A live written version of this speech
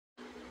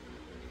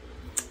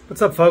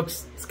What's up,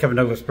 folks? It's Kevin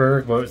Douglas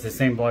Berg. What was the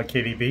same blog,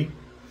 KDB?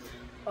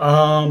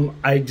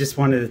 I just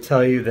wanted to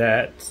tell you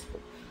that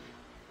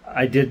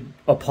I did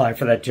apply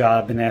for that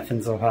job in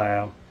Athens,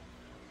 Ohio.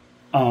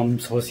 So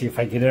we'll see if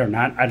I get it or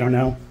not. I don't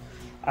know.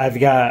 I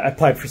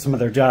applied for some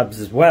other jobs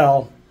as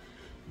well,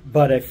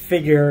 but I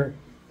figure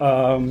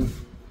new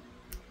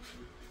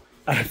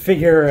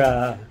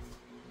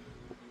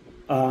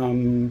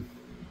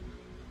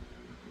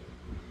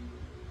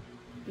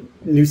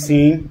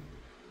scene,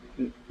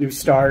 new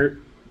start,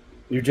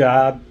 new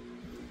job,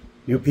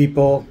 new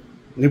people,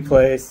 new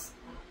place,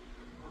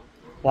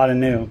 a lot of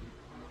new.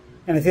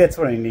 And I think that's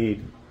what I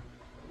need.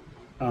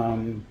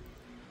 And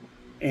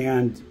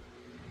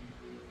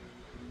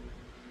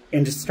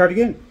just start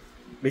again.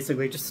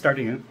 Basically, just start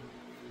again.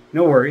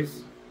 No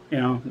worries.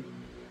 I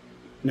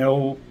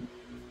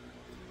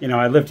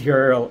lived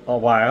here a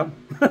while.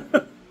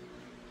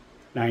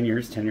 9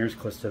 years, 10 years,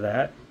 close to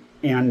that.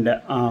 And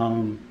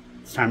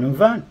it's time to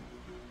move on.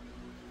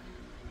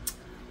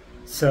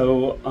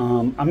 So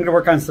I'm going to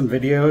work on some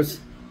videos.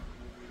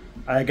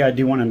 I got to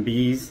do one on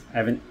bees. I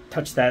haven't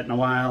touched that in a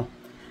while.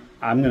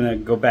 I'm going to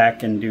go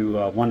back and do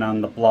one on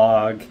the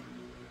blog,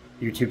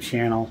 YouTube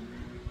channel.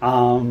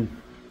 I'm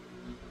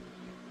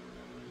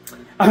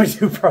going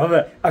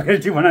to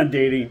do one on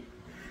dating.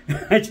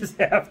 I just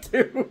have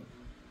to.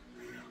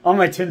 All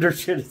my Tinder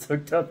shit is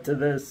hooked up to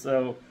this,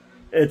 so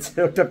it's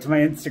hooked up to my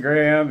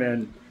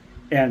Instagram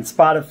and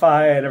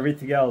Spotify and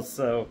everything else.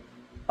 So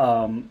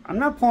I'm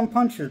not pulling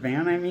punches,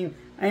 man. I mean,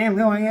 I am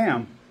who I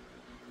am.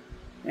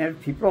 And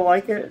if people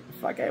like it,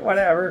 fuck it,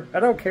 whatever.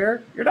 I don't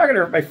care. You're not gonna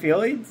hurt my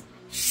feelings.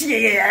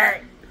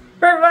 Shit!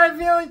 Hurt my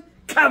feelings?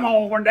 Come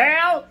on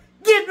now!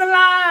 Get in the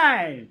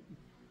line!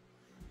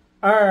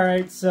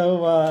 Alright,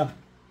 so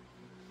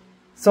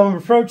I'm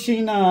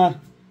approaching,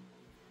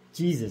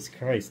 Jesus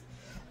Christ.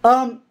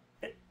 In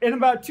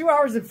about 2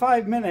 hours and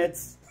 5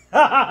 minutes,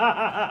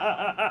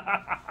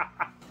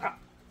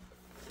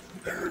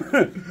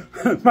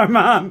 my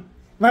mom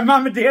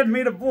and dad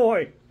made a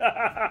boy.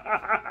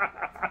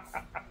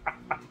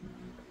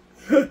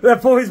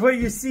 That boy's what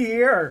you see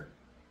here.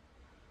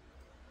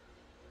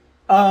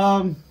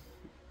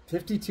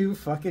 52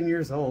 fucking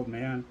years old,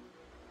 man.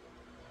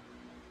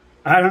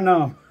 I don't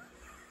know.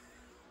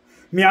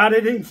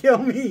 Miata didn't kill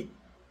me.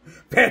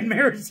 Bad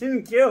marriage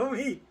didn't kill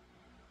me.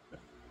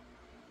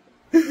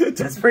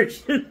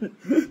 Desperation.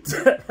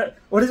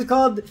 What is it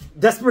called?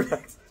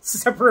 Desperate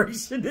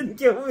separation didn't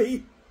kill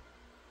me.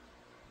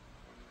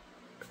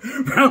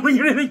 Probably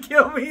didn't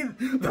kill me.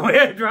 The way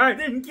I drive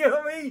didn't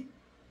kill me.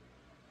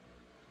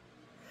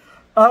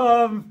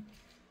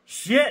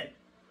 Shit.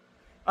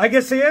 I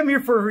guess I am here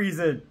for a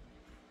reason.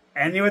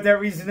 And you know what that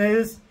reason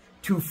is?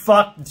 To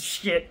fuck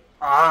shit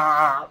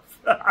off.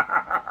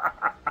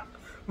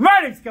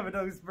 My name's Kevin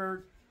Douglas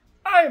Berg.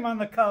 I am on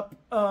the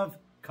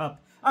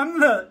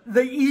I'm the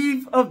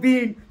eve of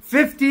being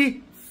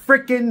 50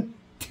 frickin'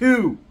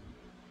 2.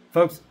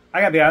 Folks,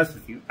 I gotta be honest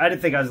with you. I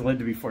didn't think I was lived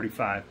to be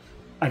 45.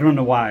 I don't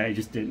know why, I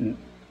just didn't.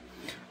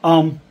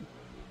 I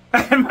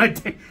had my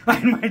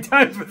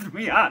times with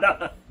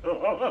Miata.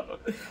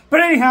 But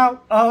anyhow,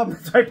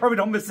 so I probably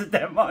don't miss it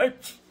that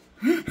much.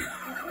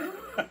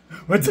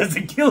 What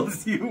doesn't kill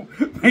you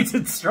makes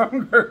it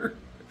stronger.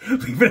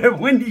 Leave it at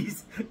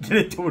Wendy's, get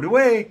it towed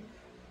away.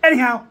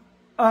 Anyhow,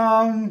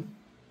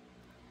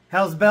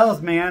 how's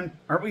bells, man?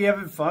 Aren't we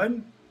having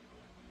fun?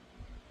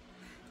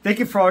 Thank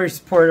you for all your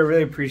support. I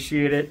really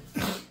appreciate it.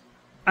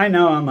 I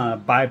know I'm a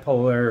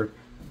bipolar,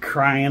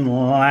 crying,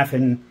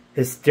 laughing,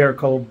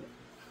 hysterical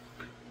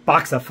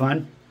box of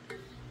fun.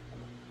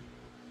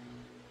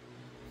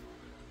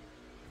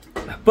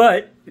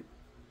 But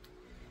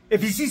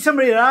if you see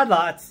somebody at Odd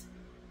Lots,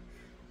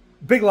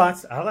 Big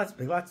Lots, Odd Lots,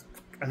 Big Lots,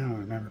 I don't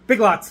remember. Big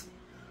Lots,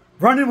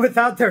 running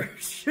without their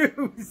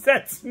shoes,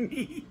 that's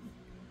me.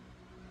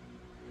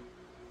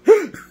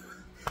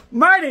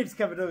 My name's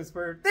Kevin Douglas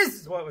Berg. This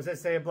is What Was I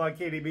Saying, blog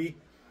KDB.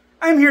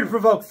 I'm here to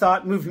provoke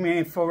thought, move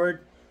humanity forward.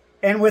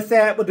 And with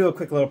that, we'll do a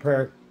quick little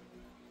prayer.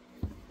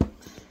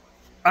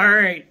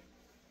 Alright.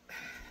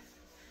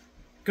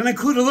 Gonna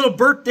include a little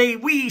birthday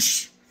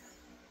wish.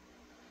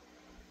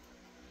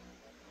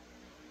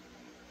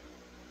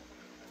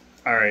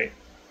 Alright.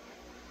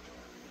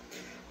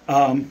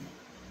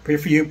 Pray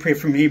for you, pray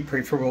for me,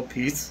 pray for world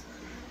peace.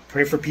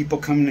 Pray for people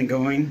coming and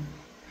going.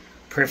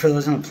 Pray for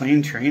those on a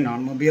plane, train,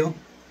 automobile.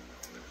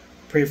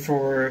 Pray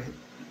for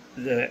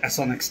the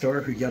SL next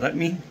door who yelled at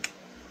me.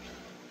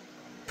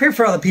 Pray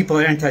for all the people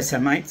who are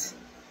anti-Semites.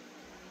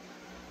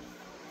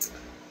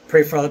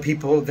 Pray for all the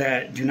people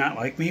that do not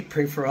like me.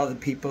 Pray for all the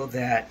people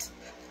that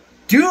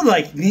do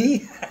like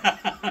me.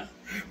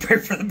 Pray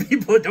for the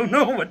people that don't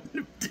know what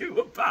to do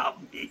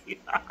about me.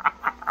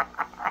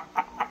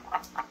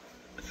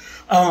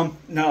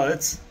 No,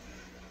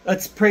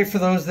 let's pray for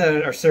those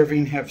that are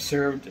serving, have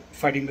served,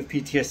 fighting with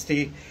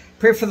PTSD.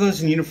 Pray for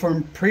those in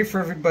uniform. Pray for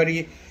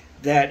everybody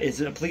that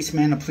is a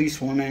policeman, a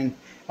policewoman,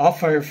 all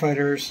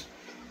firefighters,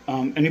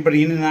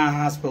 anybody in and out of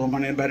hospital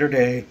wanting a better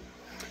day.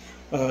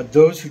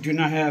 Those who do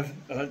not have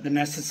the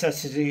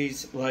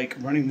necessities like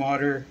running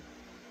water,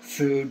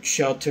 food,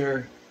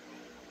 shelter,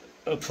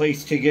 a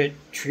place to get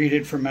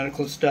treated for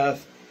medical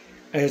stuff,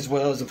 as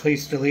well as a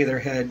place to lay their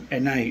head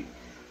at night.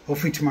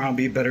 Hopefully tomorrow will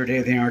be a better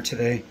day than they are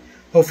today.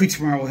 Hopefully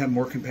tomorrow we'll have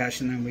more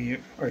compassion than we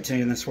are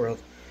today in this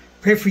world.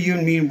 Pray for you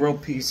and me in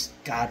world peace.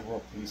 God,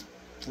 world peace.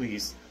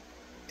 Please.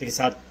 Take us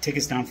out. Take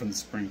us down from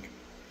this brink.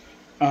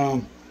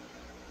 Thank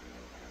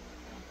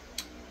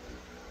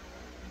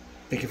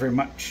you very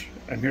much.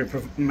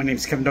 My name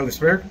is Kevin Douglas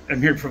Berg.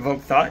 I'm here to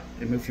provoke thought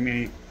and move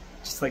humanity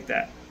just like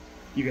that.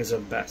 You guys are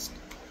the best.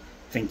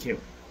 Thank you.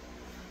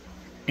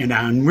 And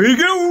on we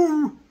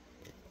go!